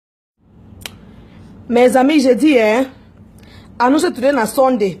Mes amis, j'ai dit, I know say today na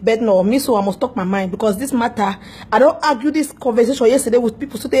Sunday, but no, me so I must talk my mind because this matter, I don't argue this conversation yesterday with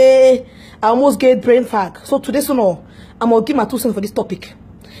people, so I almost get brain fag. So today, so no, I'm gonna give my 2 cents for this topic.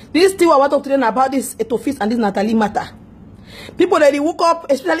 This thing I want to talk today about this Eto'o Vs and this Nathalie matter. People that they woke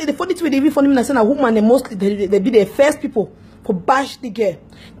up, especially the funny thing they even funny me saying a woman, they mostly they be the first people for bash the girl.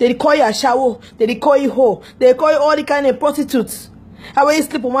 They call you a shower, they call you hoe, they call you all the kind of prostitutes. How will you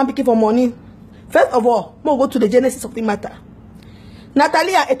sleep with one picking for money? First of all, we'll go to the genesis of the matter.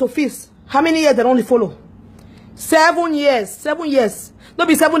 Nathalie and Eto'o Vs, how many years they only follow? 7 years. 7 years. Not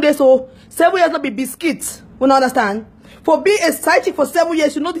be 7 days, so 7 years not be biscuits. We don't understand. For being a side chick for 7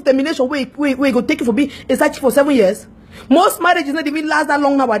 years, you know determination where you go take it for being a side chick for 7 years. Most marriages not even last that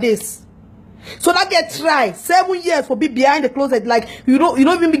long nowadays. So that get try 7 years for being behind the closet, like you don't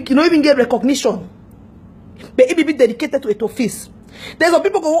even get recognition. But it be dedicated to Eto'o Vs. There's some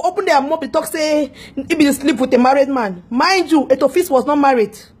people go open their mouth and talk say he be sleep with a married man. Mind you, Eto'o Vs was not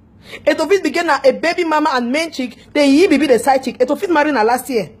married. Eto'o Vs became a baby mama and main chick. Then he be the side chick. Eto'o Vs married her last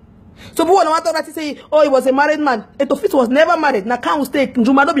year. So people want to talk that say, oh, he was a married man. Eto'o Vs was never married. Now can't stay.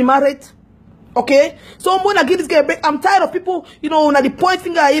 Njuma not be married. Okay? So I'm gonna give this guy a break. I'm tired of people, now the point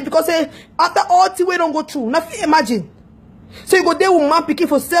finger here because after all the way don't go through. Now imagine. So you go there with man picking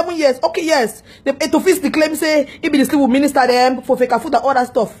for 7 years. Okay, yes. The Eto'o Vs claim say he be the sleep with minister them for fake food and all that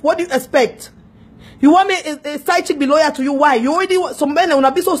stuff. What do you expect? You want me a side chick be loyal to you? Why? You already some men will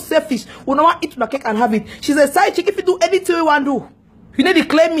not be so selfish. Will not want eat the cake and have it. She's a side chick. If you do anything you want to do, you need to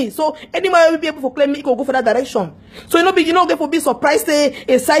claim me. So anyone will be able to claim me, you can go for that direction. So you know get for be surprised say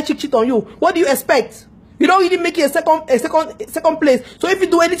a side chick cheat on you. What do you expect? You don't really make it a second place. So if you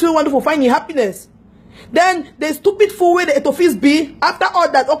do anything you want to for finding happiness. Then the stupid fool way the Eto'o Vs be, after all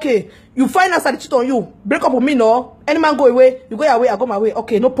that, okay, you find us and cheat on you. Break up with me, no? Any man go away, you go your way, I go my way.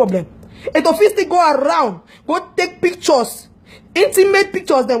 Okay, no problem. Eto'o Vs they go around, go take pictures, intimate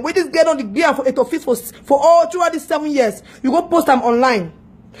pictures, then with this girl on the gear for Eto'o Vs for all throughout these 7 years. You go post them online.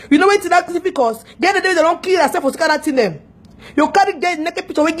 You know what it's because get the day they don't kill yourself for scanning them. You carry get naked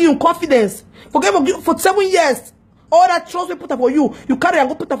picture will give you confidence. For 7 years, all that trust we put up for you carry and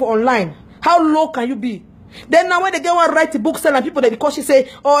go put up for online. How low can you be? Then now when they get one write a book selling people that because she say,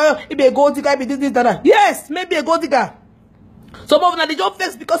 oh, it be a gold digger, be this, that. Yes, maybe a gold digger. Some of them they just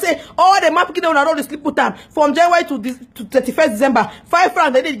vex because say all the map getting on a road to sleep with them from January to 31st December. 5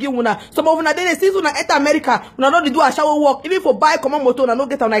 francs they did give una. Some of them they see una enter America, una not do a shower walk, even for buy common motor, una not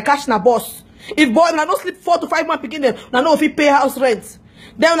get on a cash na boss. If boy una not sleep 4 to 5 months beginning, una not if you pay house rent.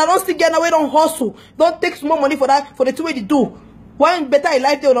 Then una don't still get away, don't hustle. Don't take small money for that for the 2 way they do. One better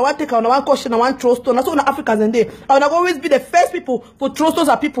life there, one take on one caution, one trust on. That's all the Africans and they. I will always be the first people for trust those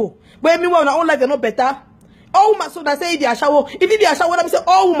are people. But meanwhile, our own life they're not better. All women so that say they are shower. If they are shower, I say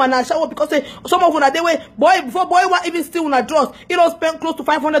all women are shower because some of them are they way boy before boy want even steal on a dress. You don't spend close to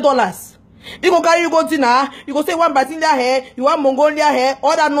 $500. You go carry you go dinner, you go say one Brazilian hair, you want Mongolia hair,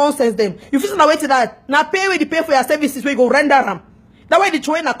 all that nonsense them. You feel na way to that. Now pay where you pay for your services where you go render them. That way they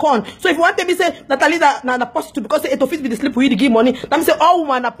throw in a con. So if you want me say Nathalie na prostitute because Eto'o Vs be the sleep with you to give money, let me say all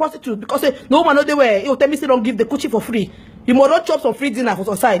women are prostitute because no woman know they way. You tell me say don't give the coochie for free. You must not chop some free dinner for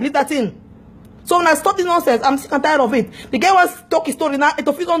society. Leave that in. So when I stop this nonsense, I'm sick and tired of it. The guy wants to talk his story now.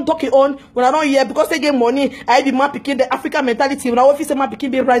 Eto'o Vs don't talk his own when I don't hear because they get money. I be man picking the African mentality. When I want to say man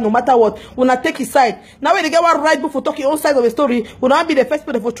picking be right no matter what. When I take his side. Now when the guy want right book for talk his own side of the story, when I be the first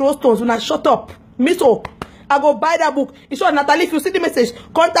person for throw stones, when I shut up. Me so. I go buy that book. It's sure Nathalie, if you see the message,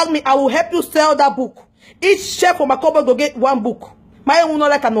 contact me. I will help you sell that book. Each chef from my cupboard go get 1 book. My own not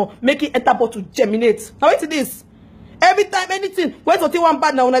like I know. Make it enter to germinate. Now wait to this. Every time anything. When something one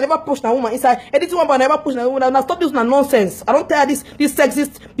bad now, when I never push na woman inside. Anything one bad, I never push na woman. Now stop this nonsense. I don't tell this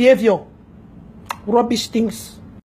sexist behavior. Rubbish things.